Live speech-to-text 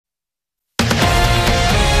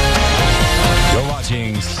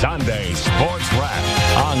Sunday Sports Wrap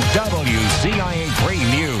on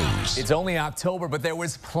WCIA3 News. It's only October, but there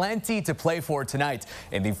was plenty to play for tonight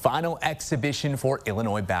in the final exhibition for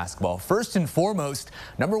Illinois basketball. First and foremost,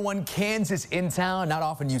 #1 Kansas in town. Not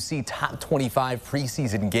often you see top 25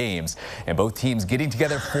 preseason games. And both teams getting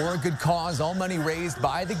together for a good cause. All money raised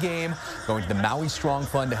by the game going to the Maui Strong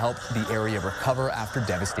Fund to help the area recover after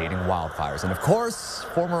devastating wildfires. And of course,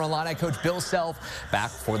 former Illini coach Bill Self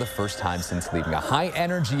back for the first time since leaving. A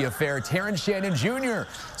high-energy affair. Shannon Jr.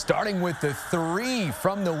 starting with the three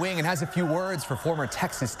from the wing and has a few words for former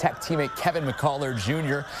Texas Tech teammate Kevin McCullough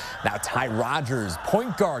Jr. Now Ty Rodgers,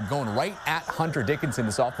 point guard, going right at Hunter Dickinson.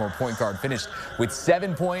 The sophomore point guard finished with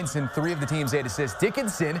 7 points and 3 of the team's 8 assists.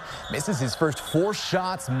 Dickinson misses his first 4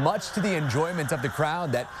 shots, much to the enjoyment of the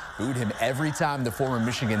crowd that booed him every time the former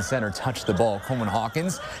Michigan center touched the ball. Coleman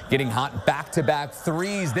Hawkins getting hot back-to-back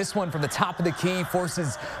threes. This one from the top of the key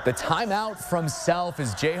forces the timeout from Self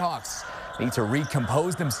as Jayhawks need to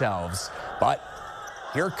recompose themselves. But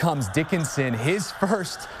here comes Dickinson. His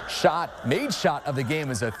first made shot of the game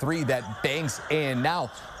is a 3 that banks in. Now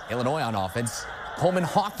Illinois on offense. Coleman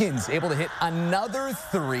Hawkins able to hit another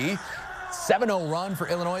 3. 7-0 run for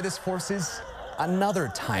Illinois. This forces another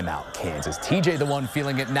timeout, Kansas. TJ the one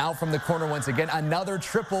feeling it now from the corner once again. Another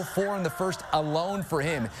triple 4 in the first alone for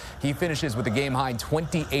him. He finishes with a game-high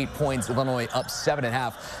 28 points. Illinois up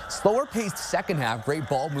 7.5. Slower-paced second half. Great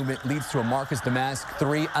ball movement leads to a Marcus Damask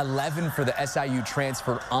 3. 11 for the SIU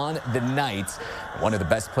transfer on the night. One of the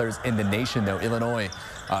best players in the nation, though, Illinois.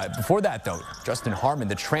 Before that, though, Justin Harmon,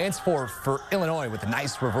 the transfer for Illinois with a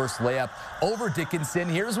nice reverse layup over Dickinson.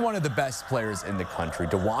 Here's one of the best players in the country,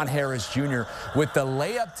 DeJuan Harris Jr. with the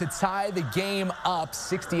layup to tie the game up.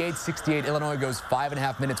 68-68. Illinois goes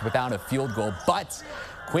 5.5 minutes without a field goal. But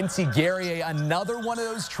Quincy Guerrier, another one of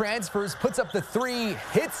those transfers, puts up the 3,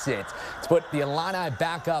 hits it to put the Illini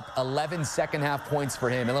back up 11 second-half points for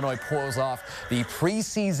him. Illinois pulls off the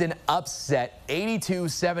preseason upset,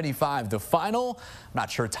 82-75. The final, I'm not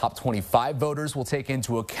sure top 25 voters will take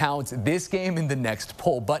into account this game in the next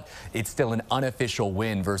poll, but it's still an unofficial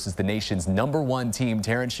win versus the nation's #1 team.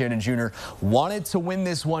 Terrence Shannon Jr. wanted to win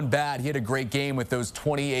this one bad. He had a great game with those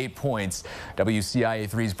 28 points.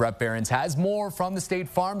 WCIA3's Brett Behrens has more from the State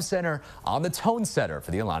Farm Center on the tone setter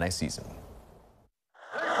for the Illini season.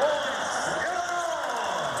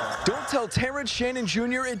 Don't tell Terrence Shannon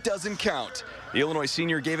Jr. it doesn't count. The Illinois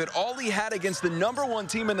senior gave it all he had against the #1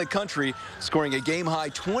 team in the country, scoring a game-high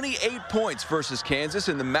 28 points versus Kansas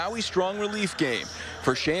in the Maui Strong Relief game.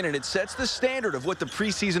 For Shannon, it sets the standard of what the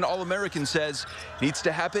preseason All-American says needs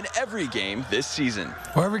to happen every game this season.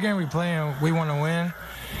 Well, every game we play in, we want to win,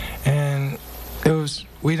 and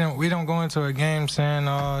we don't go into a game saying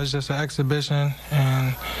it's just an exhibition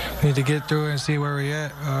and we need to get through it and see where we're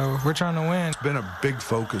at. We're trying to win. It's been a big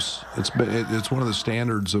focus. It's one of the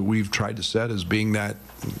standards that we've tried to set as being that,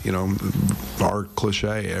 you know, our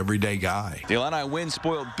cliche everyday guy. The Illini win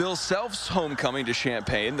spoiled Bill Self's homecoming to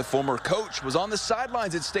Champaign. The former coach was on the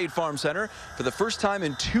sidelines at State Farm Center for the first time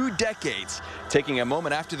in 2 decades, taking a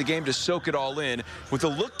moment after the game to soak it all in with a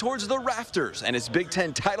look towards the rafters and his Big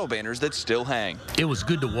Ten title banners that still hang. It was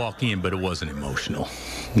good to walk in, but it wasn't emotional.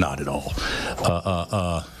 Not at all.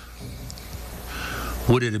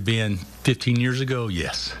 Would it have been 15 years ago?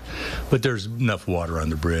 Yes. But there's enough water on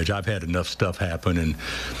the bridge. I've had enough stuff happen and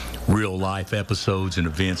real life episodes and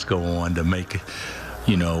events go on to make,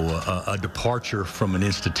 you know, a departure from an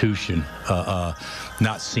institution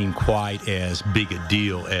not seem quite as big a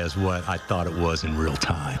deal as what I thought it was in real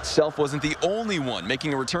time. Self wasn't the only one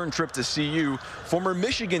making a return trip to CU. Former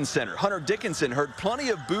Michigan center Hunter Dickinson heard plenty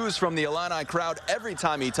of boos from the Illini crowd every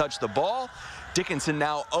time he touched the ball. Dickinson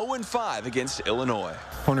now 0-5 against Illinois.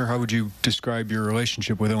 Hunter, how would you describe your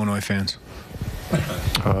relationship with Illinois fans?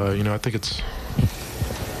 You know, I think it's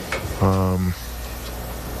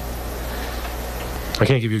I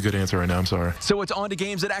can't give you a good answer right now. I'm sorry. So it's on to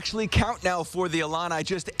games that actually count now for the Illini.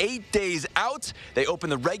 Just 8 days out, they open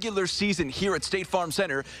the regular season here at State Farm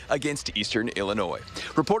Center against Eastern Illinois.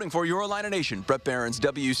 Reporting for your Illini Nation, Brett Behrens,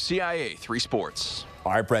 WCIA 3 Sports.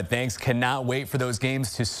 All right, Brett, thanks. Cannot wait for those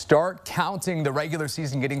games to start counting. The regular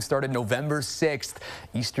season getting started November 6th.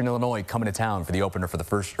 Eastern Illinois coming to town for the opener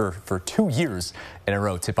for 2 years in a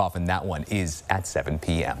row. Tip-off in that one is at 7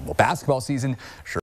 p.m. Well, basketball season sure